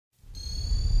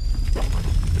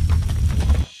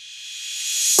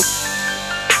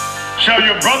Shall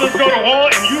your brothers go to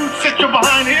war and you sit your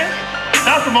behind here?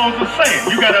 That's what Moses is saying.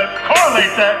 You got to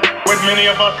correlate that with many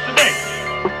of us today.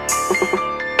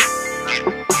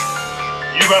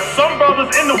 You got some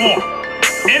brothers in the war,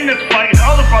 in this fight, and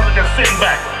other brothers just sitting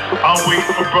back. I'm waiting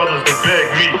for brothers to beg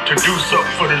me to do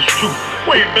something for this truth.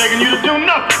 We ain't begging you to do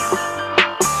nothing.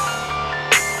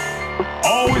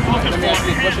 Always looking for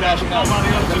what's your nationality?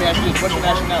 Let me ask you this, what's your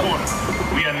nationality?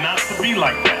 We are not to be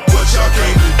like that. What y'all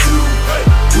came to do?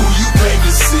 Who you came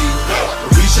to see?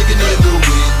 We shaking in the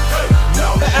wind.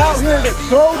 Out here to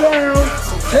throw down,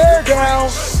 tear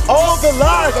down all the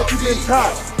lies that you've been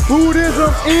taught. Buddhism,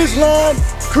 Islam,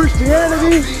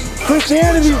 Christianity.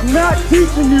 Christianity is not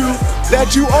teaching you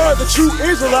that you are the true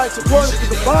Israelites according to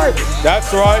the Bible.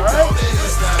 That's right. God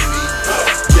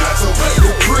told me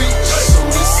to preach, so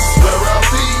this is where I'll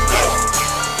be.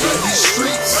 In these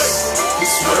streets, this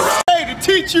is where I'll be. To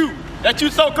teach you that you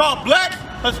so-called blacks,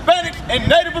 Hispanics, and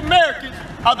Native Americans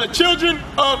are the children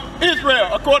of Israel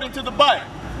according to the Bible.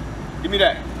 Give me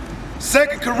that.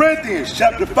 2 Corinthians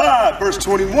chapter 5, verse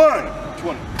 21.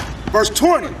 20. Verse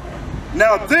 20.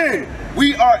 Now then,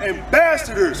 we are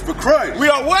ambassadors for Christ. We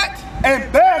are what?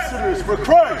 Ambassadors for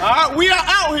Christ. We are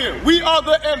out here. We are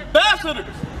the ambassadors.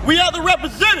 We are the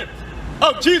representatives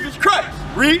of Jesus Christ.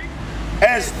 Read.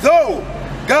 As though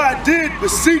God did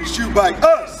beseech you by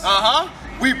us.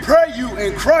 We pray you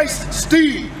in Christ's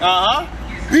stead.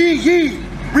 Be ye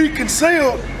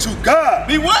reconciled to God.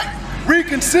 Be what?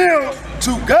 Reconciled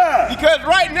to God. Because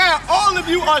right now, all of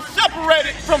you are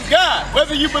separated from God,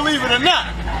 whether you believe it or not.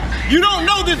 You don't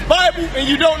know this Bible and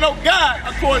you don't know God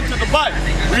according to the Bible.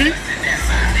 Read.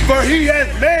 For he has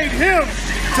made him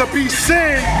to be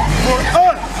sin for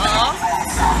us.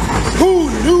 Who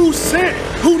knew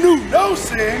no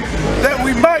sin, that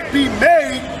we might be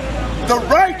made the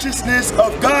righteousness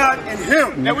of God in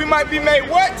him. That we might be made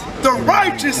what? The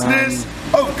righteousness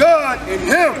of God in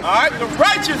him. Alright, the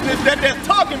righteousness that they're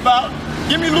talking about,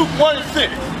 give me Luke 1 and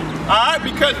 6. Alright,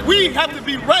 because we have to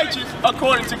be righteous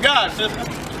according to God, sister.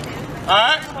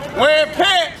 Alright? Wearing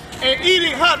pants and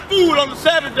eating hot food on the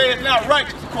Sabbath day is not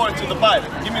righteous according to the Bible.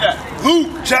 Give me that.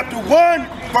 Luke chapter 1,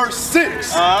 verse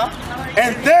 6.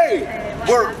 And they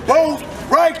were both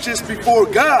righteous before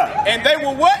God. And they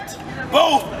were what?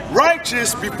 Both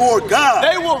righteous before God.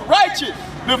 They were righteous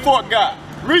before God.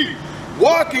 Read.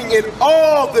 Walking in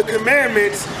all the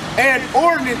commandments and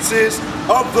ordinances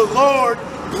of the Lord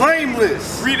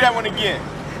blameless. Read that one again.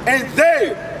 And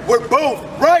they were both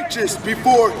righteous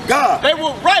before God. They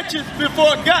were righteous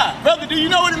before God. Brother, do you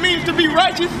know what it means to be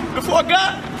righteous before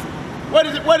God? What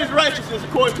is it? What is righteousness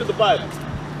according to the Bible?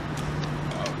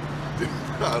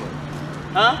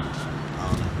 Huh?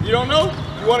 You don't know?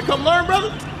 You want to come learn,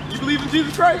 brother? You believe in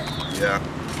Jesus Christ? Yeah.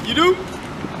 You do?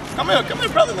 Come here,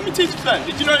 brother. Let me teach you something.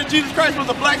 Did you know that Jesus Christ was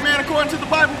a black man according to the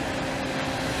Bible?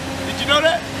 Did you know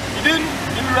that? You didn't?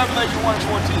 Give me Revelation 1 and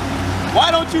 14.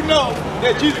 Why don't you know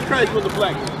that Jesus Christ was a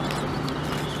black man?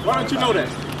 Why don't you know that?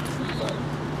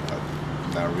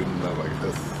 I'm not reading enough like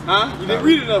this. Huh? You didn't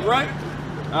read enough, right?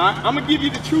 I'm going to give you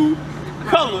the true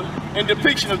color and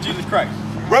depiction of Jesus Christ.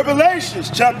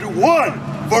 Revelations chapter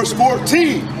 1, verse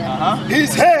 14.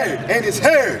 His head and his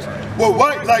hairs were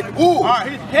white like wool. All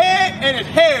right, his head and his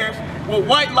hairs were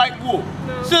white like wool.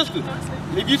 Sister,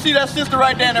 if you see that sister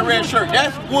right there in the red shirt,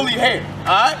 that's woolly hair. All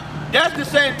right? That's the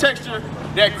same texture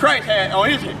that Christ had on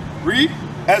his hair. Read.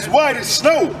 As white as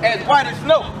snow. As white as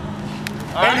snow.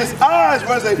 And his eyes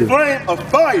were as a flame of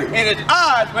fire. And his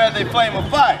eyes were as a flame of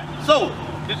fire. So,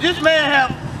 did this man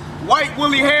have white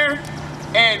woolly hair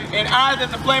and eyes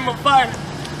as a flame of fire?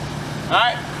 All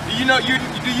right. Do you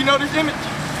know this image?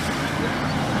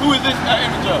 Who is this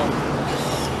image of?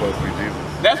 Supposed to be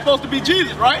Jesus. That's supposed to be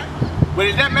Jesus, right? But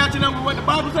is that matching up with what the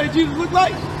Bible says Jesus looked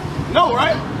like? No,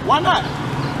 right? Why not?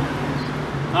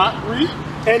 Read.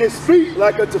 And his feet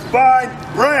like unto fine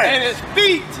brass. And his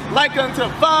feet like unto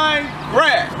fine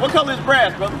brass. What color is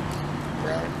brass, brother?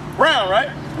 Brown. Brown,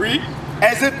 right? Read.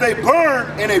 As if they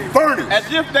burn in a furnace.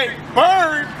 As if they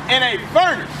burn in a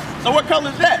furnace. So what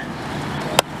color is that?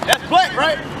 That's black,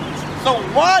 right? So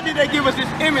why did they give us this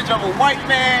image of a white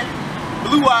man,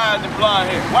 blue eyes and blonde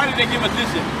hair? Why did they give us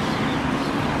this image?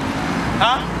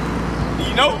 Huh? Do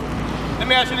you know? Let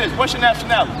me ask you this. What's your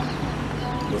nationality?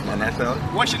 What's my nationality?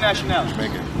 What's your nationality?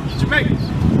 Jamaican. You're Jamaican.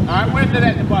 All right, where's that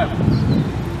at in the Bible?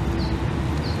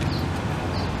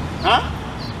 Huh?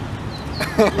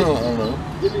 I don't know.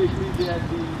 Give me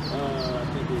Ecclesiastes, I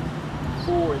think it's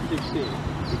 4 and 16,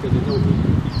 because there's no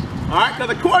Hebrew. All right,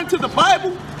 because according to the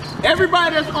Bible,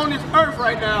 everybody that's on this earth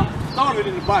right now started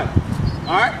in the Bible.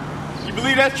 All right? You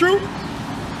believe that's true?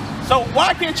 So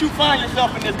why can't you find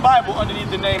yourself in this Bible underneath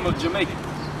the name of Jamaican?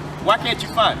 Why can't you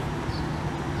find it?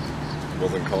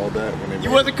 Wasn't called that when they made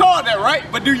You wasn't called that, right?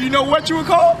 But do you know what you were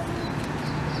called?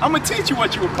 I'm gonna teach you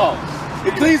what you were called.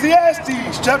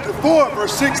 Ecclesiastes chapter 4,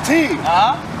 verse 16.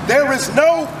 There is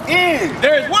no end.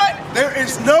 There is what? There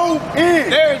is no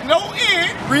end. There is no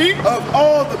end, read, of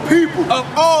all the people. of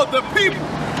all the people.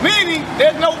 Meaning,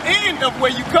 there's no end of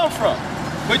where you come from.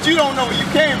 But you don't know where you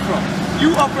came from.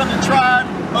 You are from the tribe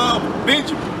of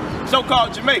Benjamin,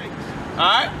 so-called Jamaicans.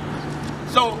 Alright?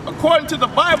 So, according to the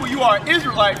Bible, you are an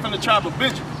Israelite from the tribe of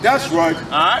Benjamin. That's right.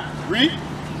 Alright? Read.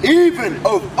 Even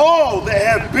of all that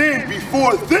have been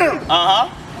before them,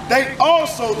 they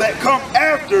also that come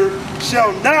after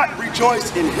shall not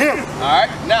rejoice in him. Alright,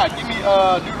 now give me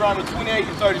Deuteronomy 28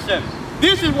 and 37.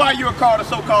 This is why you are called a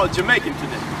so-called Jamaican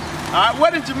today. Alright,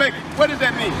 what is Jamaican? What does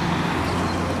that mean?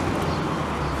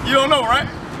 You don't know, right?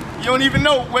 You don't even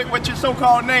know what your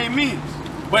so-called name means.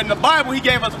 But in the Bible, he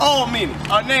gave us all meaning.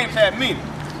 Our names have meaning.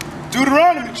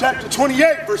 Deuteronomy chapter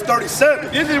 28, verse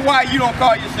 37. This is why you don't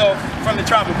call yourself from the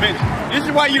tribe of Benjamin. This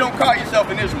is why you don't call yourself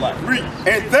an Israelite. Read.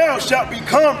 And thou shalt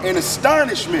become an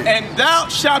astonishment. And thou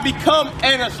shalt become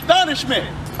an astonishment,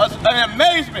 an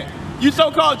amazement. You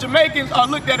so-called Jamaicans are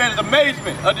looked at as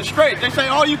amazement, a disgrace. They say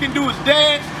all you can do is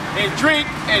dance and drink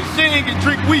and sing and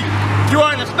drink weed. You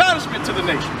are an astonishment to the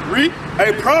nation. Read.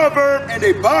 A proverb and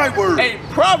a byword. A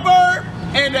proverb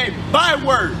and a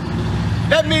byword.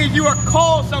 That means you are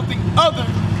called something other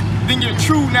than your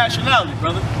true nationality,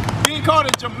 brother. Being called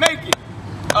a Jamaican,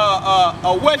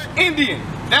 a West Indian,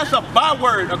 that's a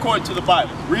byword according to the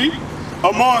Bible. Read.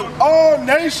 Among all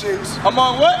nations.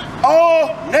 Among what?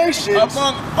 All nations.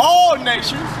 Among all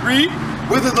nations. Read.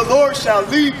 Whither the Lord shall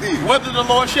lead thee. Whether the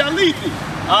Lord shall lead thee.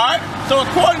 Alright? So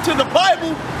according to the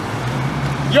Bible,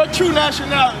 your true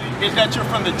nationality is that you're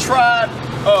from the tribe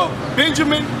of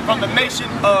Benjamin, from the nation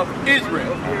of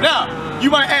Israel. Now,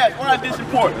 you might ask, why is this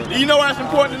important? Do you know why it's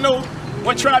important to know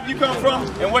what tribe you come from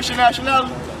and what's your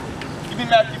nationality? Give me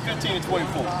Matthew 15 and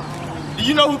 24. Do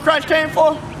you know who Christ came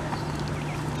for?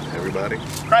 everybody.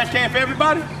 Christ came for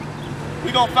everybody?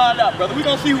 We're going to find out, brother. We're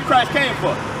going to see who Christ came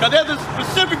for. Because there's a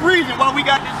specific reason why we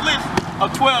got this list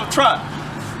of 12 tribes.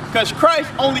 Because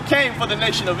Christ only came for the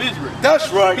nation of Israel.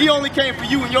 That's right. He only came for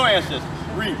you and your ancestors.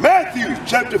 Read. Matthew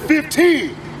chapter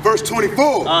 15, verse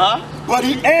 24. But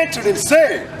he answered and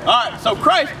said. All right, so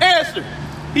Christ answered.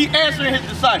 He answered his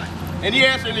disciples. And he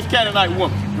answered this Canaanite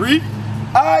woman. Read.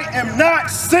 I am not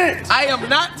sent. I am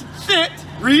not sent.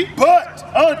 Read. But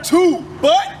unto.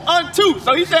 But unto.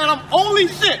 So he's saying I'm only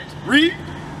sent. Read.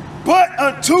 But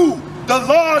unto the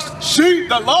lost sheep.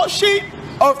 The lost sheep.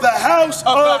 Of the house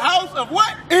of the house of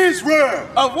what? Israel.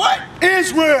 Of what?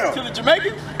 Israel. To the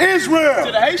Jamaicans? Israel.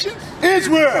 To the Haitians?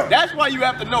 Israel. That's why you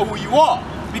have to know who you are.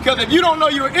 Because if you don't know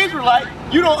you're an Israelite,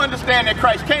 you don't understand that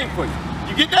Christ came for you.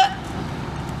 You get that?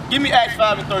 Give me Acts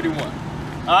 5 and 31.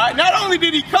 All right? Not only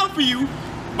did he come for you,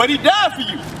 but he died for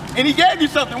you. And he gave you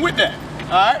something with that. All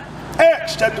right?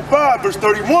 Acts chapter 5, verse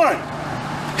 31.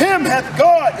 Him hath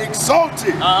God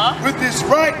exalted with his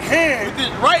right hand. With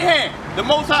his right hand. The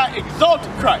Most High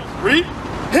exalted Christ. Read.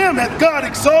 Him hath God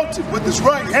exalted with his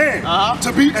right hand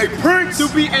to be a prince.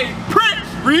 To be a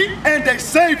prince. Read. And a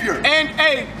savior. And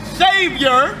a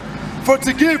savior. For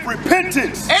to give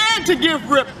repentance. And to give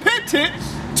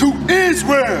repentance. To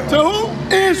Israel. To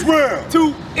who? Israel.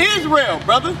 To Israel,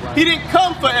 brother. He didn't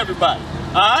come for everybody.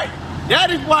 Alright? That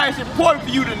is why it's important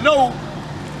for you to know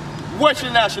what's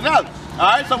your nationality.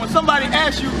 Alright? So when somebody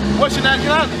asks you what's your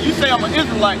nationality, you say I'm an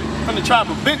Israelite from the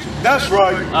tribe of Benjamin. That's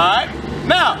right. Alright?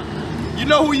 Now, you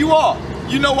know who you are.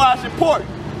 You know why it's important.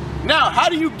 Now, how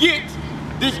do you get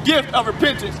this gift of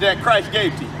repentance that Christ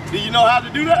gave to you? Do you know how to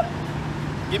do that?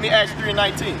 Give me Acts 3 and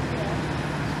 19.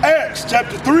 Acts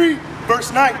chapter 3,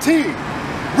 verse 19.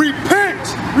 Repent.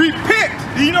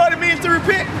 Repent. Do you know what it means to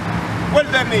repent? What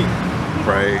does that mean?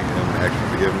 Pray and ask for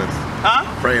forgiveness.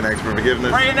 Huh? Pray and ask for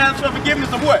forgiveness. Pray and ask for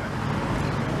forgiveness of what?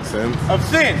 Sins. Of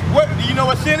sins. What? Do you know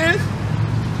what sin is?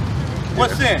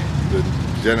 What sin? The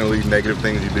generally negative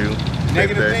things you do.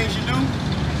 Negative things you do?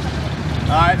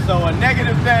 Alright, so a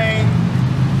negative thing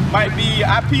might be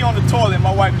I pee on the toilet and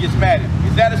my wife gets mad at me.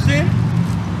 Is that a sin?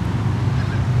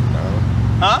 No.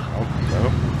 Huh?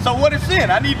 No. So what is sin?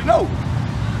 I need to know.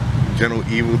 General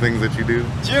evil things that you do.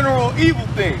 General evil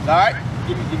things, alright?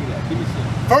 Give me that. Give me sin.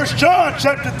 1 John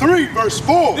chapter 3, verse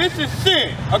 4. This is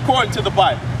sin, according to the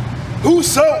Bible.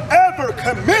 Whosoever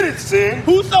committed sin.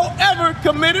 Whosoever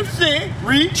committed sin.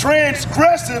 Read.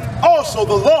 Transgressive also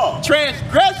the law.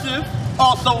 Transgressive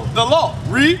also the law.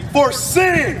 Read. For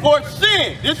sin. For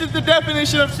sin. This is the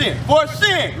definition of sin. For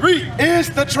sin. Read.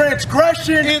 Is the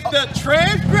transgression. Is the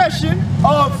transgression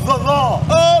of the law.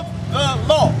 Of the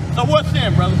law. So what's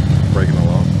sin, brother? Breaking the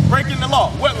law. Breaking the law.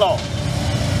 What law?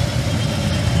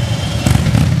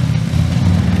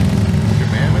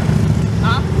 Commandments.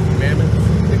 Huh?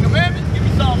 Commandments. The commandments? Give me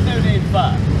Psalm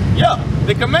 70:85. Yeah,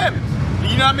 the commandments. Do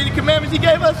you know how many commandments he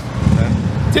gave us?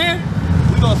 10.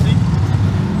 We're going to see.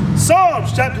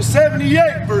 Psalms chapter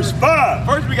 78, verse 5.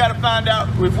 First, we got to find out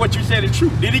if what you said is true.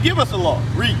 Did he give us a law?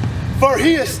 Read. For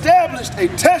he established a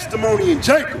testimony in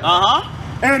Jacob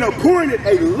and appointed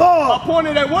a law.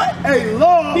 Appointed a what? A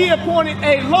law. He appointed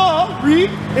a law. Read.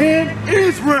 In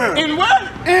Israel. In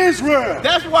what? Israel.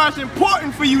 That's why it's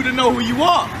important for you to know who you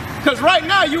are. Because right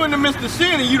now, you're in the midst of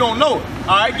sin and you don't know it.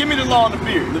 All right, give me the law on the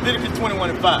beard. Leviticus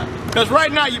 21:5. Because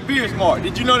right now, your beard's marked.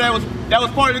 Did you know that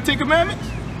was part of the 10 Commandments?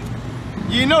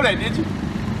 You didn't know that, did you?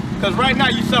 Because right now,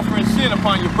 you're suffering sin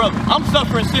upon your brother. I'm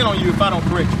suffering sin on you if I don't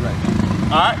correct you right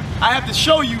now. All right? I have to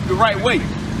show you the right way.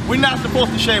 We're not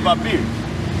supposed to shave our beards.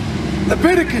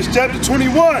 Leviticus chapter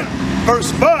 21,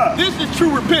 verse 5. This is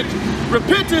true repentance.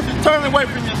 Repentance is turning away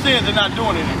from your sins and not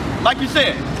doing it anymore. Like you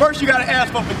said, first you got to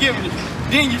ask for forgiveness.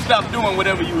 Then you stop doing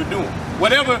whatever you were doing.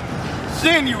 Whatever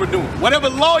sin you were doing. Whatever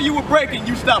law you were breaking,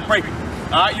 you stop breaking.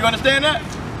 All right, you understand that?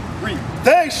 Read.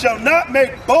 They shall not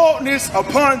make baldness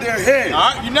upon their head.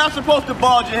 All right, you're not supposed to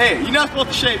bald your head. You're not supposed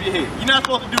to shave your head. You're not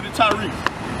supposed to do the Tyrese.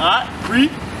 All right,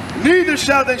 read. Neither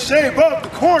shall they shave off the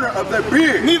corner of their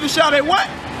beard. Neither shall they what?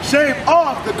 Shave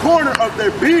off the corner of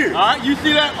their beard. All right, you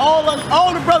see that? All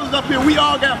the brothers up here, we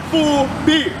all got full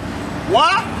beard.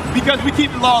 Why? Because we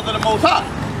keep the laws of the Most High.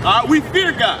 All right, we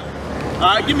fear God.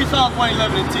 All right, give me Psalms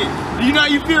 1:11-10. Do you know how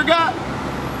you fear God?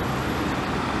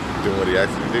 Doing what he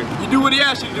asked you to do. You do what he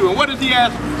asks you to do. And what does he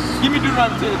ask? Give me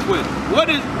Deuteronomy 10:12.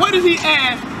 What does he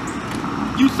ask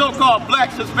you so-called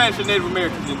blacks, Hispanics, and Native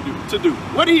Americans to do?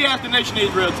 What did he ask the nation of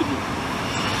Israel to do?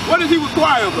 What does he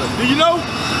require of us? Do you know?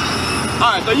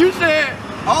 All right, so you said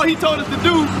all he told us to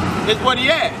do is what he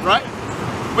asked, right?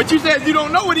 But you said you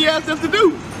don't know what he asked us to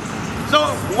do. So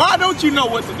why don't you know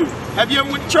what to do? Have you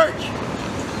ever went to church?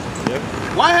 Yep.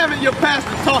 Why haven't your pastor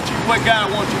taught you what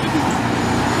God wants you to do?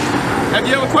 Have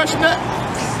you ever questioned that?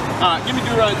 All right, give me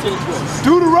Deuteronomy 10:12.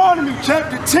 Deuteronomy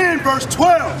chapter 10, verse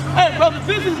 12. Hey, brother,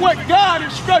 this is what God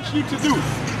instructs you to do.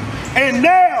 And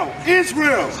now,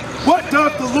 Israel, what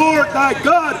doth the Lord thy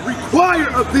God require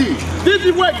of thee? This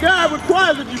is what God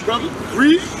requires of you, brother.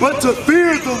 Read. But to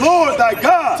fear the Lord thy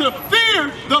God. To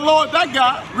fear the Lord thy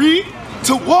God. Read.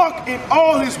 To walk in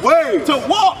all his ways. To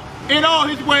walk in all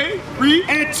his ways. Read.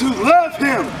 And to love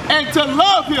him. And to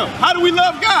love him. How do we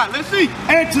love God? Let's see.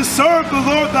 And to serve the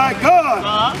Lord thy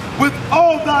God with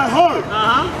all thy heart,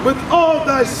 with all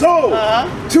thy soul,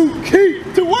 to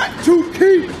keep. To what? To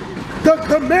keep the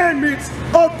commandments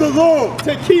of the Lord.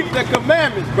 To keep the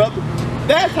commandments, brother.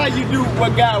 That's how you do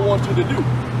what God wants you to do.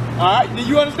 All right? Do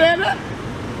you understand that?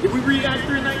 Did we read Acts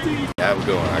 3:19? Yeah, I'm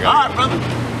going. All right, brother.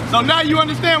 So now you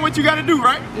understand what you got to do,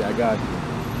 right? Yeah, I got you.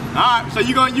 All right, so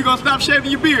you gonna stop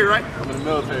shaving your beard, right? I'm in the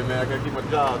military, man. I gotta keep my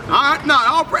job. All right,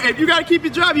 no, if you gotta keep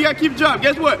your job, you gotta keep your job.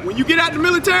 Guess what? When you get out the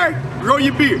military, grow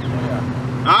your beard.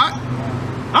 All right?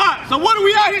 All right, so what are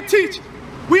we out here teaching?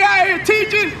 We out here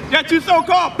teaching that you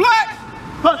so-called blacks,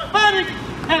 Hispanics,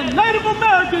 and Native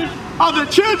Americans are the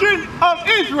children of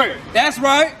Israel. That's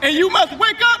right. And you must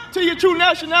wake up to your true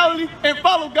nationality and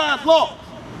follow God's laws.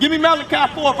 Give me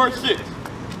Malachi 4:6.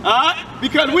 All right?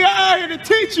 Because we are out here to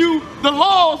teach you the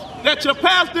laws that your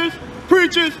pastors,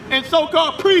 preachers, and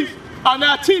so-called priests are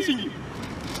not teaching you.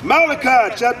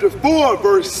 Malachi chapter 4,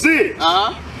 verse 6.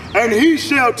 And he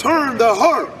shall turn the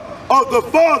heart of the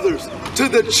fathers to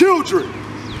the children,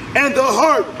 and the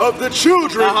heart of the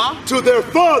children to their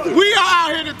fathers. We are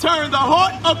out here to turn the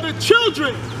heart of the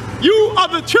children. You are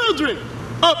the children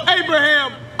of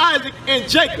Abraham, Isaac, and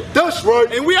Jacob. That's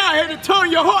right. And we are here to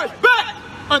turn your hearts back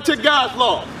unto God's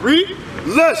law. Read.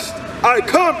 Lest I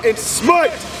come and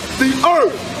smite the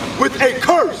earth with a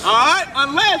curse. All right,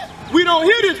 unless we don't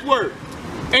hear this word.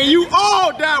 And you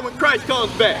all die when Christ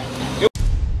comes back.